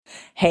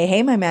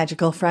Hey, my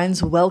magical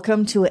friends.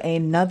 Welcome to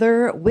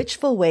another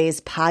Witchful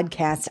Ways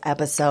podcast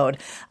episode.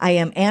 I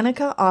am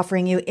Annika,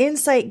 offering you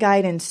insight,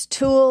 guidance,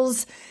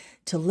 tools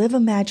to live a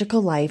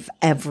magical life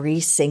every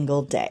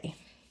single day.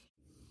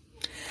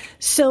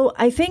 So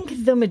I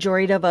think the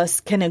majority of us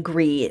can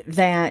agree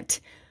that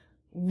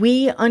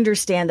we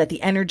understand that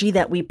the energy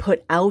that we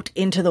put out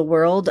into the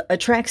world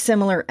attracts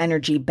similar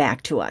energy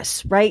back to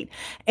us, right?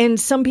 And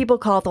some people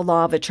call it the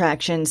law of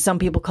attraction. Some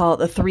people call it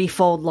the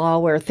threefold law,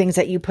 where things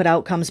that you put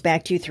out comes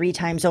back to you 3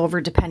 times over,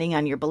 depending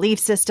on your belief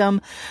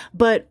system.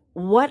 But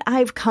what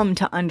I've come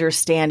to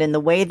understand, and the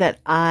way that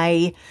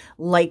I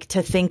like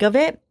to think of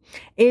it,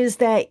 is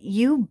that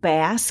you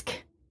bask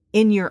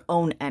in your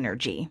own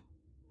energy.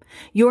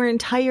 Your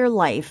entire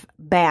life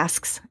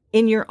basks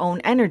in your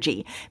own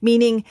energy,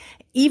 meaning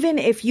even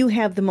if you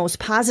have the most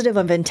positive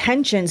of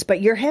intentions,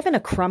 but you're having a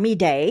crummy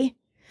day,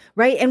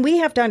 right? And we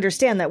have to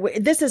understand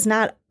that this is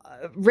not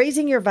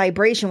raising your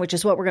vibration, which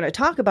is what we're going to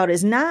talk about,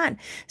 is not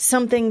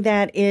something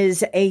that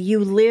is you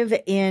live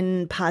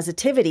in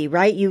positivity,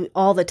 right? You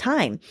all the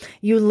time,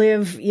 you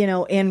live,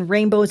 in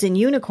rainbows and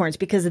unicorns,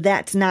 because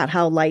that's not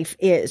how life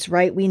is,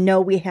 right? We know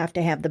we have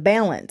to have the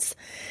balance.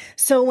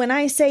 So when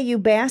I say you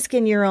bask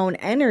in your own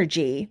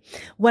energy,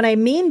 what I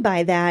mean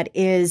by that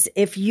is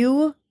if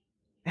you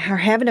are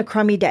having a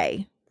crummy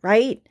day,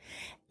 right?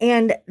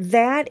 And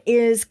that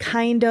is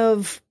kind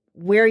of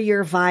where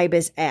your vibe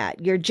is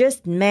at. You're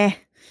just meh.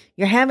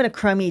 You're having a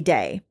crummy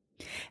day.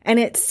 And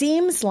it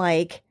seems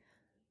like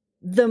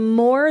the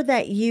more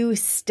that you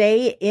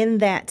stay in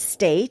that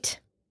state,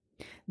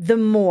 the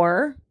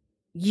more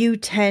you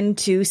tend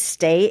to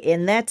stay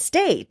in that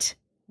state,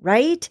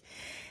 right?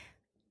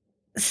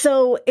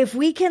 So if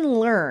we can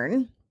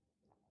learn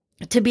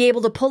to be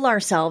able to pull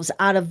ourselves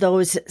out of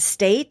those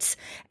states.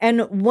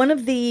 And one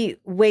of the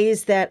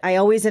ways that I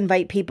always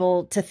invite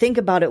people to think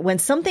about it, when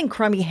something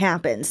crummy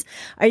happens,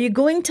 are you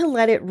going to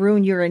let it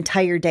ruin your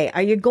entire day?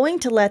 Are you going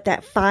to let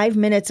that 5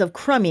 minutes of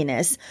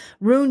crumminess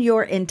ruin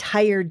your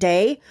entire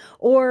day?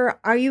 Or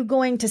are you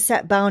going to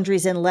set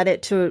boundaries and let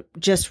it to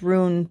just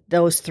ruin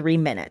those 3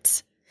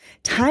 minutes?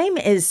 Time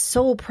is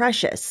so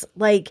precious.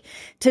 Like,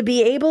 to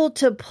be able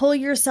to pull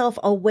yourself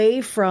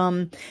away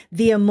from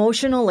the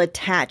emotional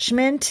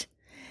attachment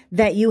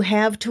that you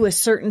have to a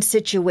certain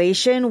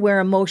situation where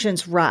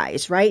emotions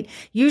rise, right?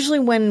 Usually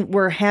when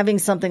we're having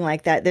something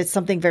like that, that's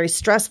something very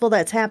stressful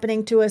that's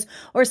happening to us,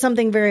 or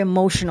something very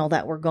emotional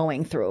that we're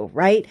going through,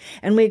 right?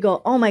 And we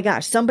go, oh my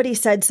gosh, somebody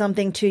said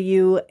something to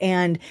you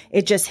and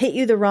it just hit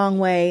you the wrong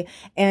way.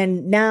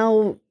 And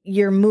now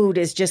your mood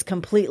is just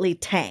completely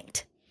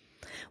tanked.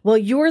 Well,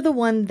 you're the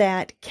one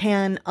that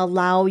can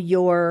allow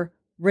your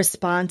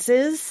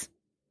responses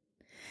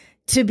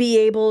to be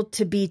able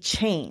to be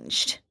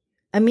changed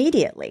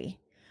immediately,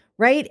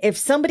 right? If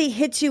somebody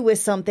hits you with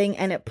something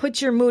and it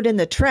puts your mood in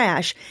the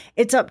trash,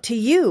 it's up to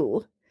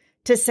you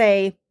to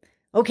say,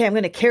 okay, I'm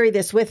going to carry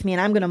this with me and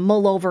I'm going to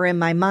mull over in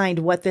my mind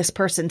what this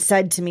person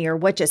said to me or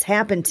what just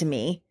happened to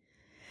me,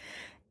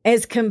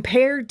 as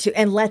compared to,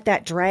 and let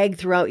that drag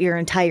throughout your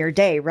entire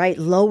day, right?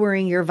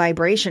 Lowering your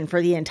vibration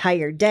for the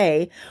entire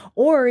day.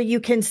 Or you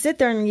can sit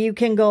there and you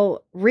can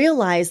go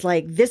realize,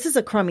 like, this is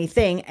a crummy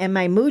thing and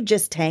my mood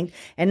just tanked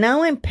and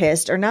now I'm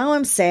pissed, or now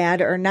I'm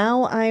sad, or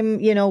now I'm,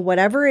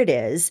 whatever it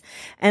is.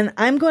 And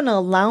I'm going to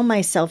allow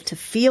myself to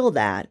feel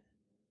that.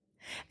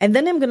 And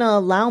then I'm going to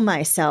allow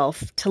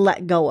myself to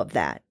let go of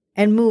that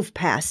and move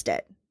past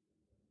it.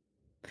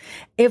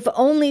 If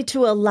only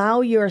to allow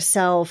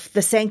yourself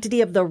the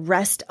sanctity of the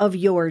rest of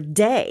your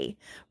day,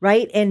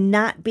 right? And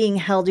not being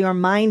held, your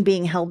mind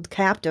being held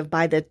captive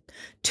by the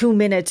 2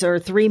 minutes or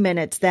 3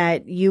 minutes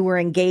that you were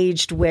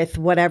engaged with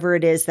whatever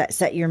it is that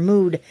set your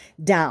mood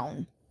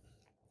down.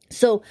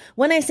 So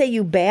when I say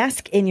you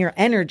bask in your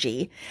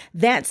energy,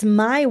 that's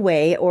my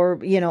way,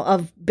 or,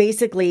 of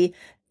basically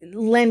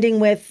lending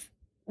with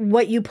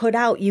what you put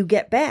out, you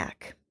get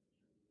back.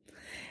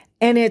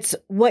 And it's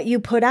what you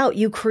put out,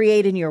 you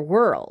create in your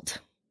world.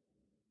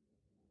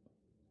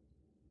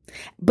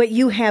 But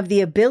you have the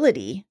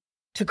ability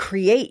to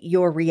create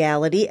your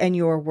reality and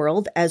your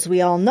world, as we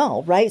all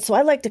know, right? So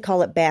I like to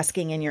call it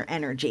basking in your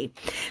energy.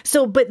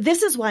 So, but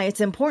this is why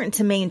it's important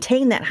to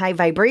maintain that high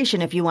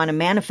vibration if you want to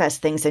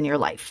manifest things in your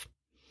life.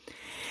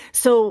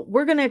 So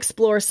we're going to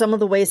explore some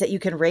of the ways that you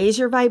can raise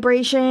your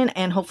vibration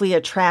and hopefully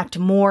attract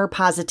more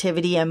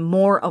positivity and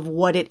more of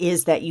what it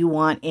is that you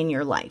want in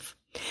your life.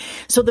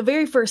 So the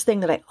very first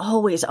thing that I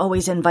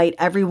always invite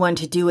everyone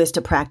to do is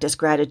to practice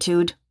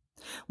gratitude.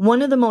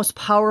 One of the most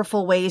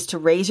powerful ways to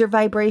raise your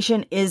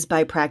vibration is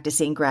by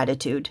practicing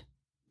gratitude.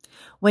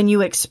 When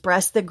you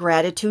express the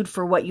gratitude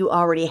for what you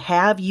already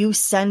have, you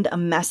send a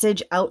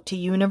message out to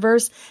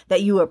universe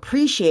that you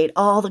appreciate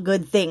all the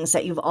good things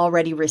that you've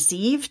already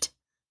received.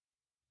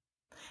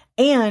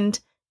 And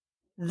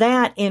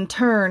that in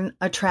turn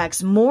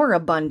attracts more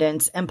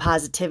abundance and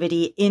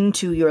positivity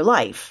into your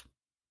life.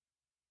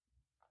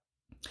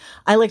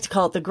 I like to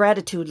call it the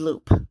gratitude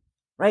loop,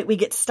 right? We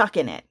get stuck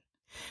in it.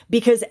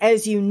 Because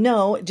as you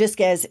know,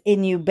 just as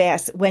in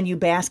when you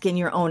bask in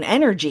your own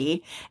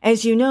energy,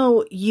 as you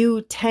know,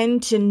 you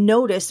tend to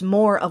notice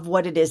more of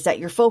what it is that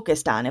you're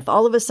focused on. If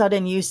all of a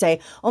sudden you say,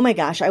 oh my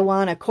gosh, I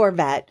want a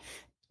Corvette,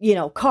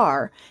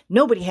 car,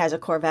 nobody has a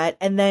Corvette.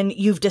 And then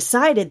you've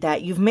decided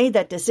that you've made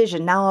that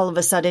decision. Now, all of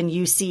a sudden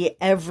you see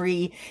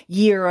every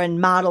year and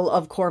model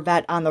of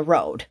Corvette on the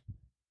road,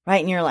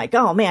 right? And you're like,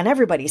 oh man,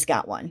 everybody's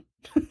got one.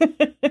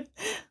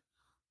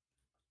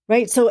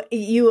 Right? So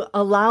you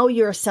allow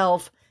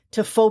yourself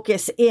to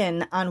focus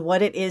in on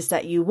what it is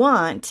that you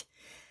want.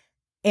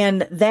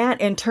 And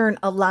that in turn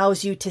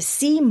allows you to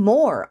see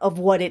more of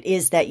what it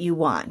is that you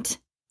want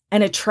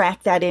and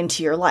attract that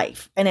into your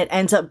life. And it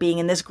ends up being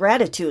in this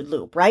gratitude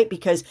loop, right?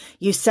 Because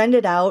you send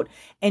it out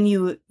and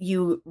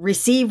you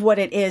receive what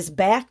it is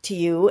back to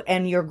you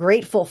and you're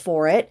grateful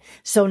for it.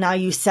 So now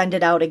you send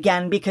it out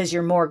again because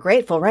you're more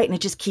grateful, right? And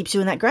it just keeps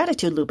you in that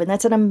gratitude loop. And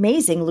that's an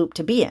amazing loop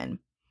to be in.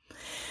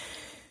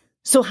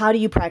 So how do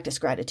you practice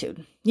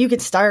gratitude? You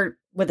could start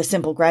with a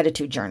simple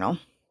gratitude journal.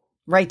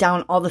 Write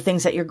down all the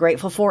things that you're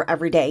grateful for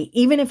every day,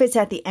 even if it's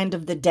at the end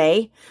of the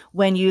day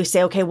when you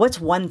say, okay,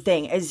 what's one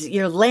thing? As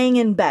you're laying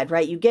in bed,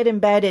 right? You get in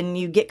bed and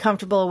you get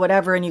comfortable or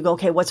whatever, and you go,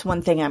 okay, what's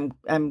one thing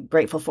I'm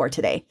grateful for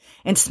today?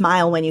 And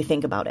smile when you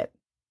think about it.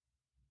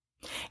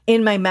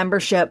 In my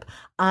membership,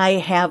 I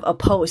have a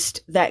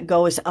post that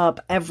goes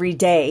up every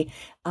day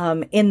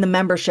in the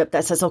membership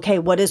that says, okay,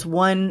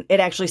 it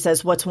actually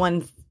says, what's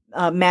one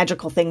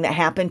magical thing that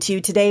happened to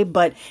you today,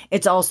 but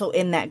it's also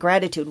in that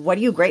gratitude. What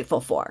are you grateful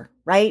for,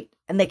 right?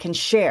 And they can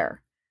share.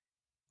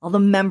 All the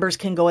members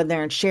can go in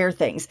there and share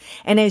things.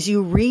 And as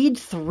you read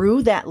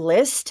through that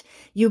list,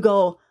 you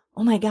go,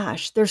 oh my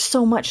gosh, there's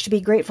so much to be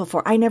grateful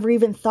for. I never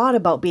even thought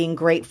about being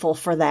grateful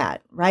for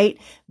that, right?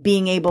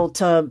 Being able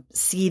to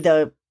see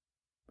the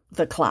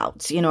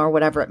clouds, or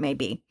whatever it may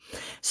be.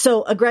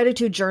 So a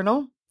gratitude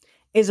journal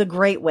is a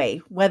great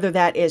way, whether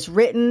that is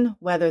written,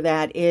 whether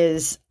that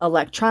is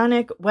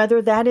electronic,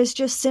 whether that is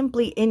just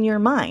simply in your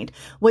mind.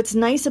 What's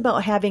nice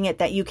about having it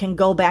that you can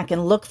go back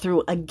and look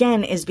through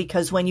again is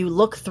because when you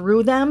look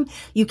through them,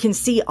 you can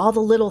see all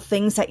the little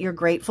things that you're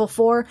grateful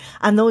for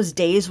on those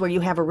days where you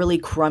have a really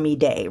crummy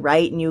day,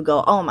 right? And you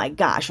go, oh my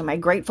gosh, am I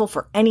grateful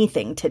for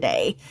anything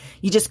today?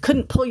 You just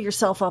couldn't pull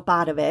yourself up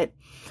out of it.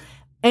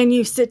 And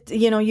you sit,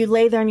 you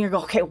lay there and you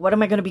go, okay, what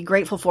am I going to be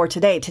grateful for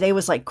today? Today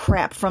was like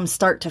crap from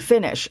start to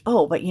finish.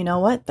 Oh, but you know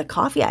what? The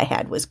coffee I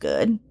had was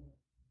good.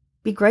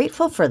 Be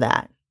grateful for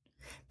that.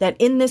 That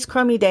in this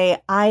crummy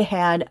day, I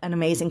had an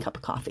amazing cup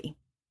of coffee,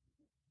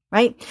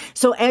 right?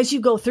 So as you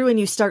go through and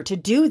you start to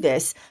do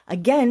this,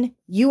 again,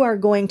 you are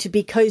going to,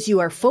 because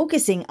you are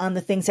focusing on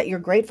the things that you're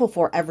grateful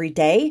for every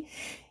day,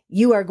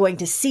 you are going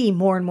to see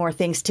more and more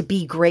things to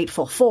be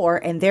grateful for.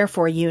 And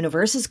therefore,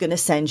 universe is going to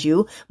send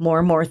you more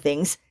and more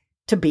things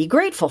to be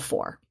grateful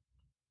for.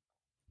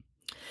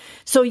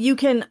 So you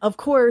can, of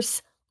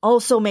course,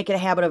 also make it a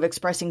habit of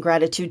expressing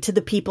gratitude to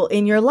the people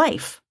in your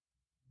life,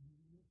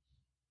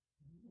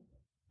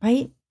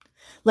 right?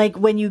 Like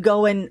when you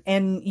go and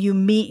you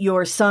meet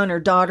your son or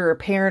daughter or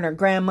parent or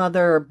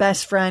grandmother or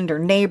best friend or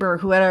neighbor,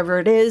 whoever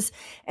it is,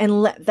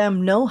 and let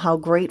them know how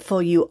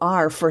grateful you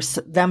are for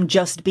them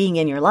just being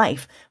in your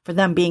life, for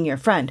them being your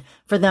friend,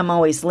 for them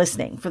always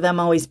listening, for them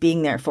always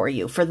being there for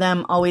you, for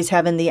them always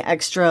having the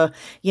extra,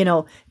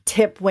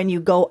 tip when you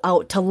go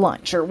out to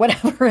lunch or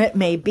whatever it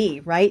may be,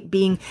 right?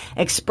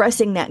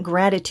 Expressing that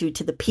gratitude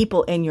to the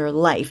people in your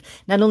life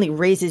not only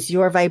raises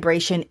your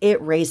vibration,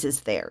 it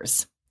raises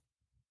theirs.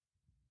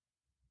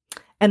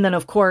 And then,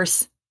 of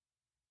course,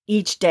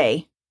 each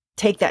day,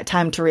 take that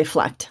time to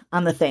reflect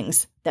on the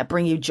things that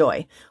bring you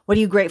joy. What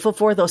are you grateful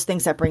for? Those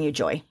things that bring you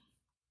joy,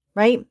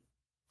 right?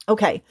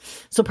 Okay,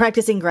 so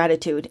practicing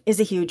gratitude is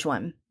a huge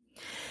one.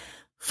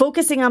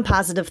 Focusing on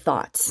positive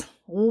thoughts.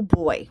 Oh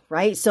boy,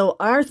 right? So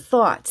our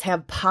thoughts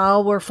have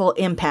powerful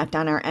impact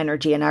on our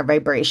energy and our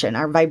vibration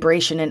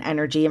and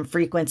energy and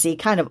frequency,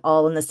 kind of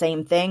all in the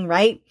same thing,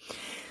 right?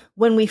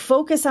 When we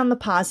focus on the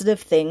positive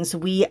things,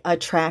 we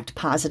attract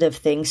positive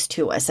things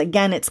to us.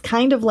 Again, it's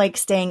kind of like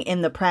staying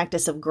in the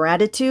practice of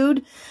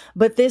gratitude,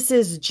 but this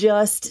is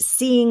just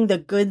seeing the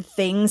good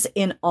things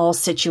in all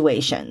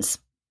situations.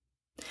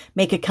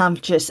 Make a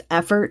conscious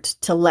effort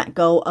to let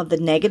go of the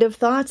negative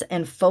thoughts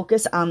and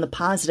focus on the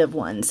positive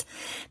ones.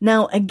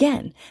 Now,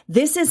 again,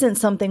 this isn't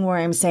something where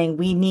I'm saying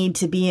we need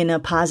to be in a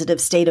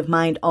positive state of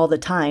mind all the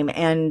time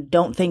and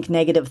don't think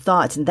negative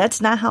thoughts. And that's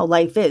not how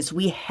life is.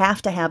 We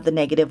have to have the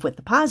negative with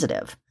the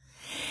positive.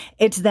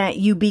 It's that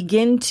you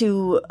begin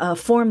to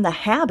form the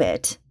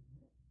habit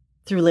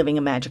through living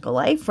a magical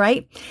life,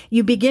 right?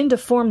 You begin to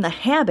form the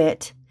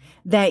habit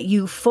that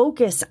you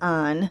focus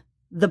on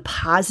the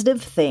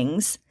positive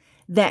things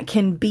that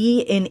can be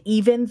in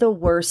even the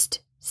worst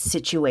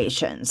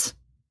situations.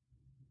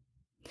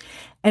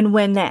 And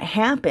when that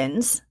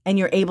happens and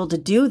you're able to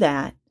do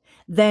that,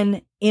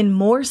 then in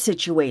more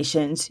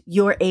situations,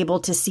 you're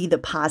able to see the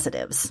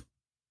positives.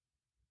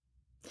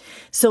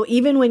 So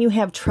even when you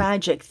have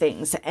tragic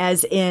things,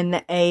 as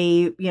in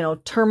a,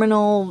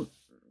 terminal,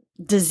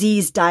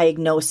 disease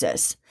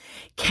diagnosis,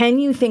 can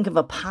you think of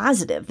a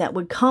positive that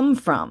would come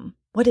from?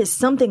 What is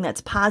something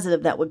that's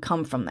positive that would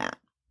come from that?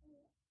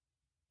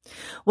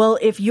 Well,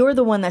 if you're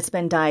the one that's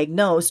been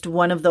diagnosed,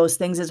 one of those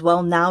things is,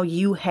 well, now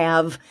you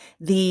have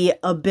the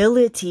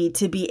ability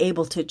to be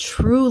able to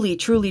truly,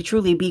 truly,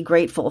 truly be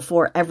grateful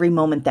for every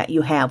moment that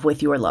you have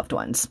with your loved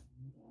ones.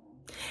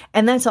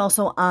 And that's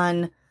also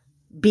on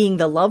being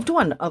the loved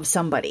one of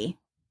somebody,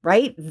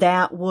 right?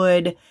 That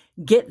would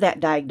get that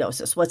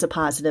diagnosis. What's a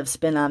positive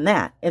spin on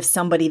that? If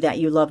somebody that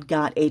you loved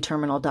got a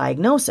terminal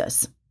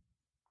diagnosis.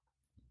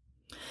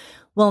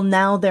 Well,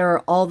 now there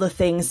are all the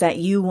things that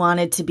you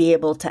wanted to be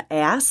able to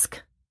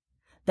ask,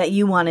 that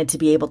you wanted to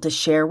be able to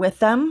share with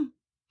them,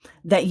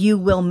 that you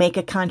will make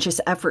a conscious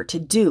effort to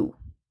do.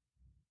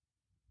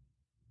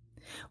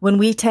 When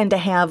we tend to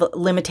have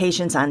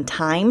limitations on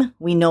time,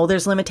 we know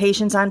there's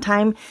limitations on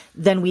time,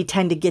 then we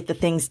tend to get the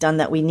things done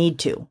that we need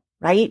to,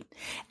 right?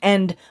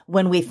 And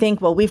when we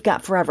think, well, we've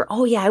got forever.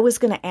 Oh yeah, I was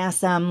going to ask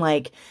them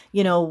like,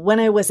 when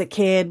I was a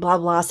kid, blah,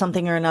 blah,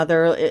 something or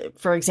another.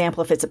 For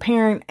example, if it's a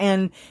parent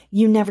and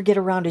you never get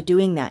around to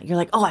doing that, you're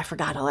like, oh, I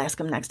forgot. I'll ask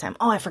them next time.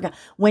 Oh, I forgot.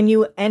 When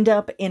you end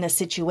up in a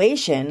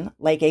situation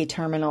like a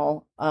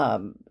terminal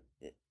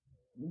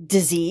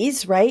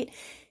disease, right?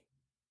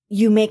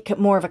 You make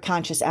more of a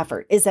conscious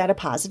effort. Is that a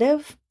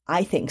positive?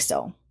 I think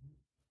so.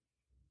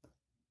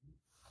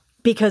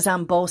 Because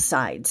on both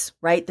sides,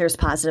 right, there's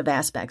positive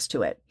aspects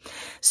to it.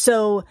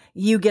 So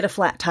you get a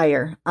flat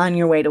tire on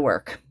your way to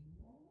work.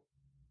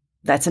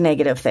 That's a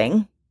negative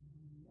thing,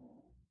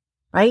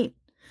 right?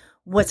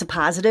 What's a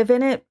positive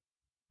in it?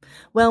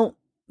 Well,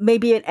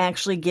 maybe it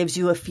actually gives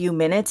you a few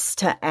minutes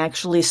to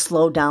actually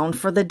slow down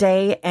for the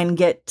day and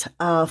get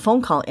a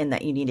phone call in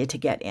that you needed to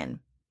get in.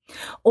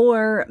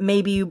 Or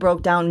maybe you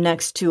broke down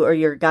next to, or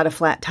you got a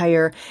flat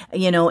tire,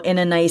 in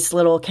a nice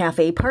little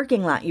cafe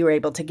parking lot you were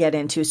able to get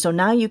into. So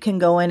now you can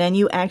go in and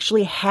you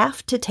actually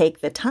have to take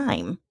the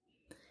time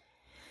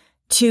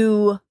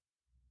to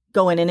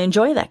go in and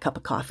enjoy that cup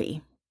of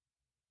coffee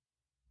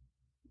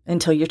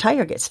until your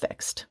tire gets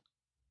fixed,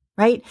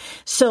 right?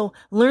 So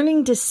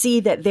learning to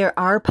see that there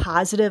are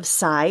positive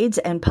sides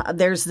and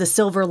there's the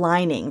silver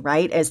lining,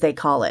 right, as they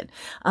call it.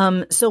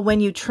 So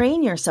when you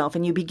train yourself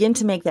and you begin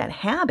to make that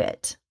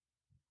habit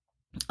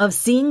of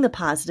seeing the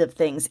positive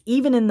things,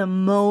 even in the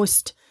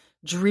most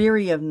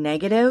dreary of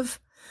negative,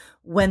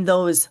 when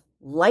those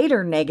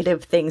lighter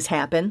negative things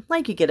happen,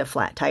 like you get a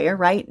flat tire,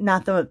 right?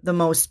 Not the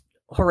most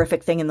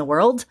horrific thing in the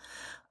world.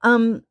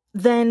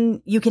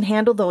 Then you can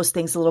handle those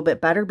things a little bit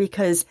better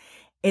because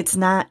it's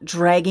not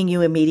dragging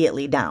you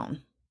immediately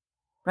down,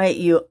 right?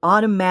 Your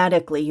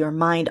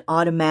mind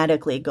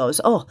automatically goes,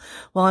 oh,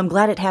 well, I'm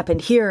glad it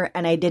happened here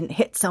and I didn't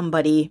hit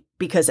somebody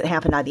because it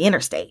happened on the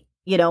interstate,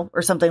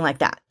 or something like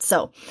that.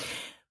 So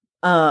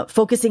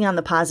focusing on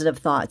the positive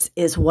thoughts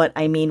is what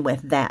I mean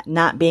with that,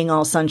 not being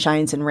all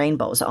sunshines and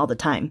rainbows all the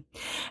time.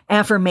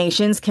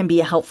 Affirmations can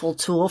be a helpful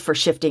tool for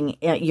shifting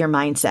your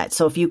mindset.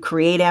 So if you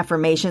create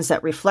affirmations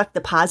that reflect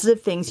the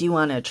positive things you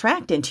want to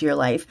attract into your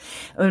life,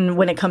 and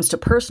when it comes to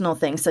personal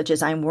things such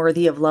as I'm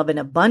worthy of love and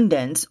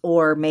abundance,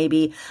 or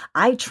maybe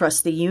I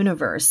trust the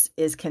universe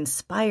is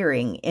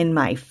conspiring in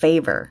my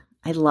favor.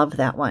 I love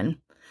that one.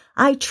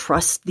 I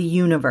trust the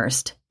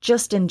universe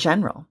just in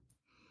general.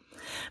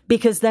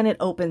 Because then it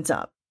opens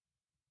up,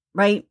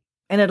 right?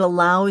 And it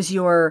allows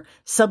your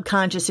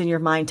subconscious in your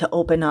mind to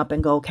open up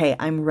and go, okay,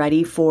 I'm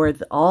ready for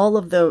all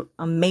of the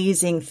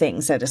amazing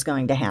things that is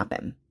going to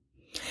happen.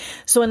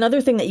 So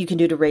another thing that you can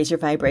do to raise your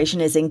vibration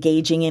is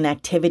engaging in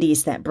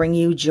activities that bring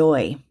you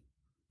joy.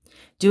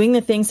 Doing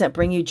the things that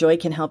bring you joy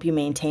can help you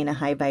maintain a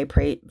high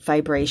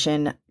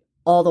vibration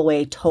all the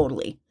way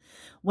totally.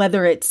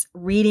 Whether it's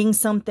reading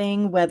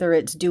something, whether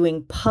it's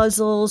doing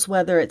puzzles,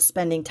 whether it's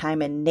spending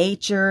time in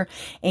nature,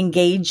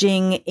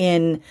 engaging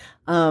in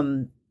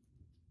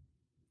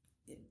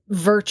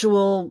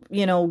virtual,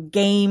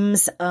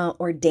 games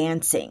or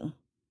dancing,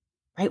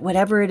 right?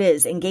 Whatever it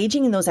is,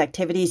 engaging in those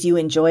activities you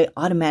enjoy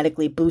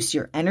automatically boosts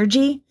your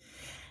energy.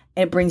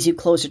 It brings you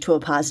closer to a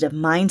positive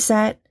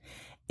mindset.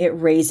 It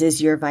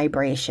raises your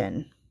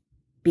vibration.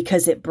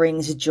 Because it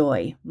brings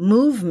joy.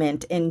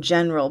 Movement in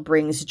general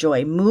brings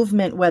joy.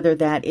 Movement, whether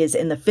that is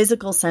in the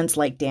physical sense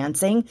like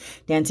dancing.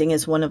 Dancing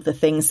is one of the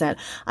things that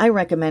I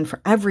recommend for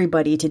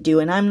everybody to do.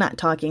 And I'm not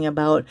talking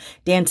about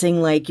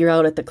dancing like you're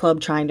out at the club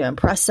trying to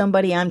impress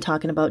somebody. I'm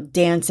talking about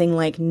dancing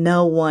like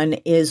no one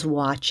is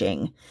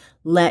watching.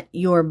 Let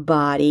your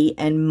body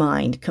and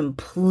mind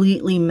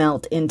completely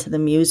melt into the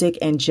music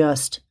and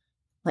just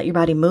let your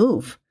body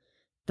move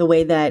the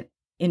way that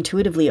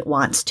intuitively it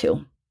wants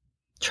to.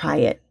 Try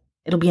it.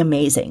 It'll be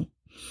amazing.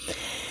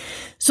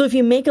 So if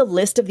you make a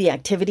list of the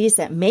activities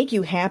that make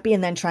you happy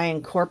and then try and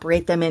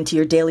incorporate them into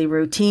your daily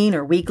routine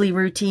or weekly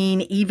routine,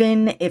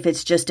 even if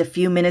it's just a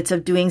few minutes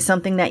of doing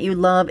something that you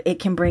love, it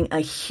can bring a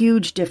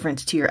huge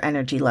difference to your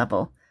energy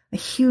level, a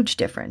huge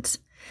difference.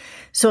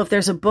 So if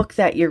there's a book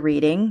that you're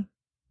reading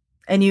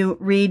and you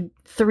read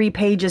 3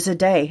 pages a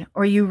day,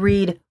 or you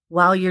read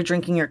while you're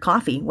drinking your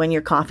coffee. When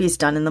your coffee's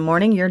done in the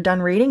morning, you're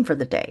done reading for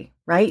the day,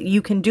 right?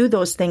 You can do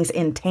those things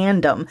in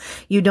tandem.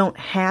 You don't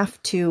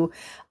have to,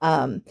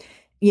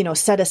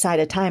 set aside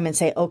a time and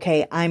say,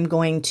 okay, I'm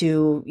going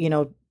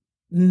to,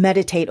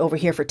 meditate over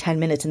here for 10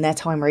 minutes and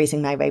that's how I'm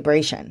raising my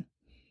vibration.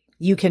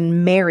 You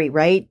can marry,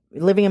 right?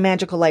 Living a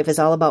magical life is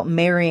all about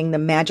marrying the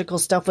magical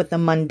stuff with the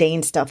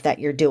mundane stuff that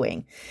you're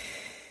doing.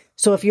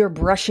 So if you're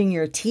brushing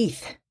your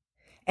teeth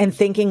and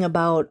thinking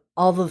about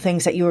all the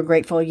things that you were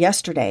grateful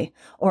yesterday,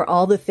 or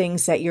all the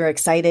things that you're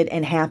excited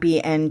and happy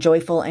and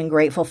joyful and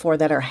grateful for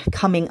that are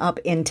coming up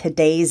in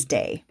today's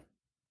day,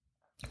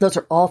 those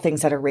are all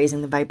things that are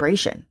raising the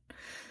vibration.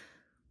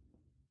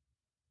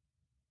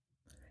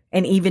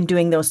 And even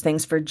doing those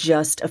things for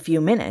just a few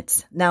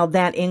minutes. Now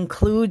that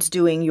includes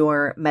doing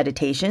your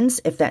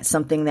meditations, if that's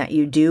something that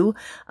you do,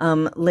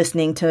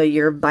 listening to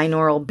your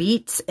binaural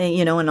beats,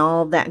 and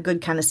all that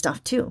good kind of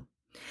stuff too.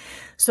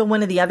 So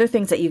one of the other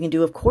things that you can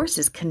do, of course,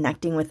 is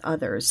connecting with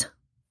others.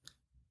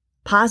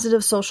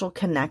 Positive social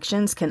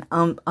connections can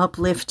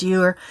uplift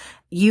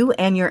you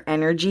and your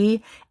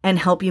energy and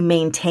help you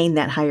maintain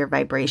that higher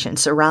vibration.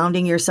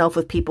 Surrounding yourself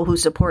with people who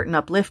support and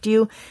uplift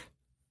you,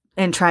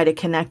 and try to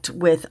connect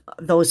with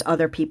those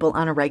other people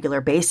on a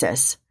regular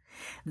basis.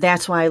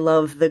 That's why I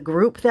love the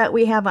group that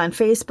we have on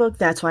Facebook.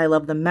 That's why I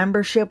love the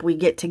membership. We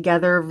get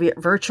together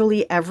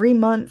virtually every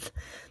month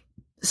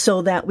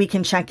so that we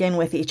can check in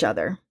with each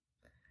other.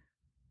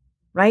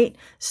 Right?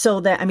 So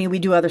that, we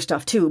do other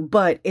stuff too,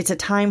 but it's a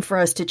time for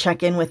us to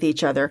check in with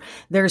each other.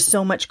 There's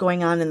so much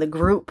going on in the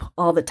group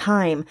all the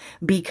time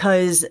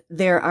because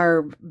there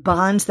are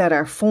bonds that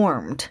are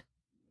formed.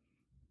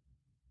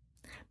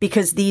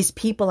 Because these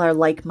people are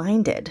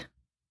like-minded,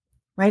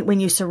 right? When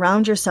you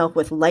surround yourself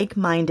with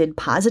like-minded,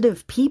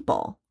 positive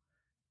people,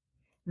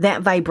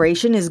 that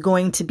vibration is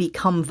going to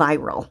become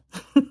viral.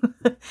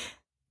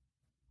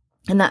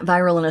 And not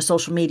viral in a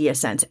social media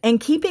sense. And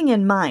keeping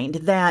in mind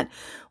that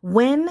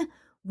when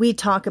we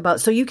talk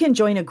about, so you can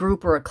join a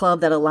group or a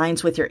club that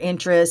aligns with your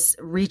interests,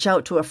 reach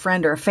out to a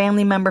friend or a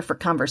family member for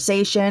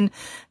conversation,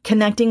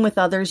 connecting with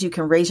others, you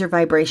can raise your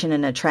vibration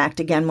and attract,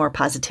 again, more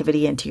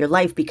positivity into your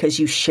life because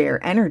you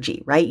share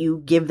energy, right?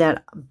 You give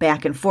that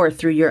back and forth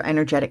through your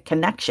energetic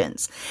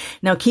connections.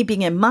 Now,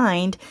 keeping in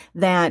mind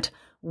that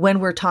when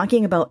we're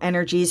talking about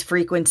energies,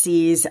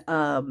 frequencies,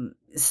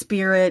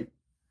 spirit,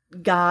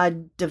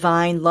 God,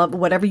 divine, love,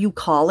 whatever you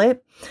call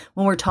it,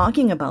 when we're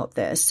talking about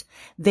this,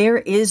 there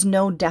is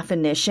no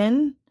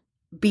definition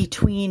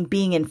between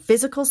being in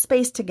physical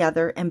space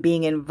together and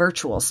being in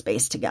virtual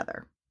space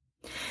together.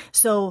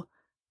 So,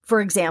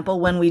 for example,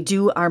 when we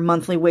do our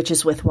monthly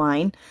Witches with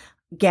Wine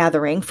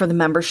gathering for the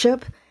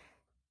membership,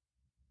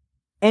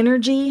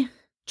 energy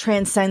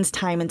transcends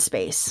time and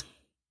space.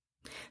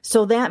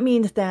 So that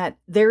means that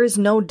there is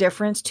no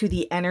difference to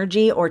the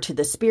energy or to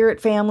the spirit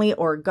family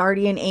or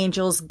guardian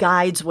angels,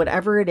 guides,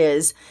 whatever it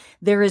is.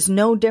 There is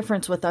no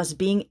difference with us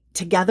being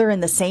together in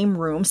the same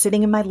room,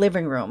 sitting in my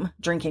living room,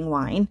 drinking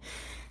wine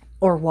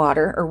or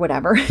water or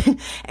whatever,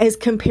 as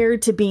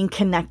compared to being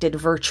connected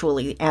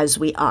virtually as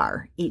we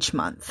are each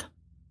month.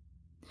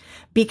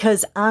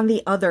 Because on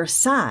the other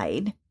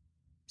side,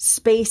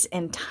 space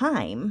and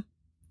time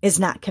is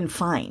not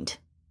confined.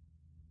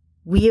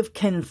 We have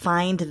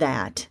confined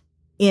that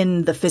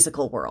in the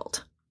physical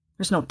world.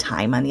 There's no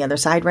time on the other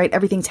side, right?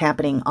 Everything's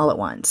happening all at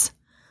once.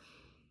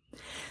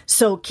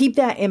 So keep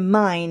that in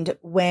mind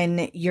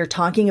when you're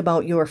talking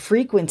about your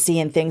frequency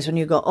and things, when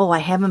you go, oh, I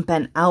haven't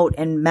been out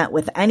and met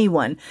with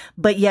anyone,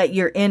 but yet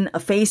you're in a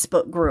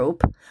Facebook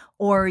group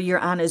or you're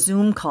on a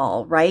Zoom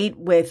call, right?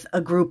 With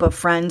a group of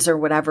friends or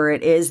whatever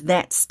it is,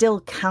 that still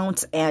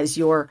counts as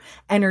your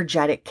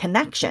energetic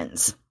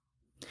connections.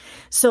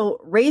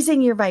 So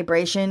raising your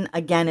vibration,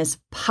 again, is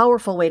a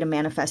powerful way to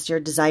manifest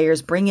your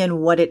desires, bring in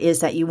what it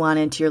is that you want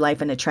into your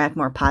life and attract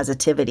more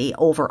positivity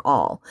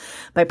overall.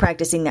 By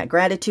practicing that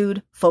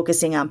gratitude,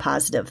 focusing on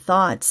positive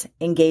thoughts,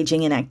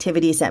 engaging in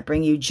activities that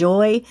bring you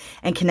joy,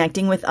 and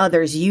connecting with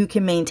others, you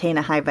can maintain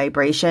a high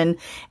vibration.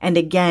 And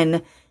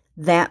again,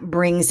 that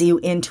brings you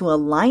into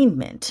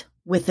alignment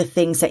with the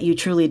things that you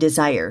truly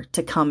desire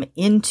to come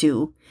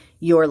into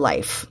your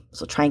life.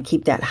 So try and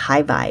keep that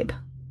high vibe.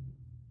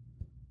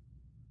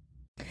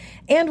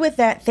 And with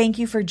that, thank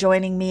you for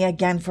joining me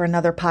again for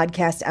another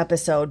podcast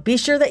episode. Be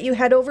sure that you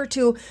head over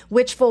to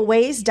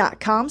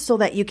witchfulways.com so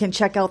that you can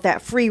check out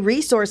that free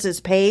resources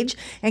page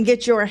and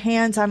get your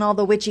hands on all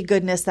the witchy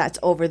goodness that's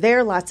over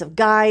there. Lots of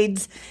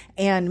guides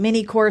and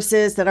mini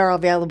courses that are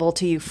available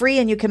to you free.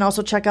 And you can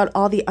also check out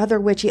all the other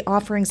witchy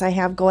offerings I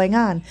have going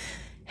on.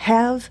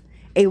 Have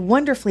a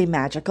wonderfully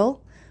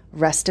magical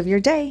rest of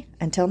your day.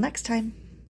 Until next time.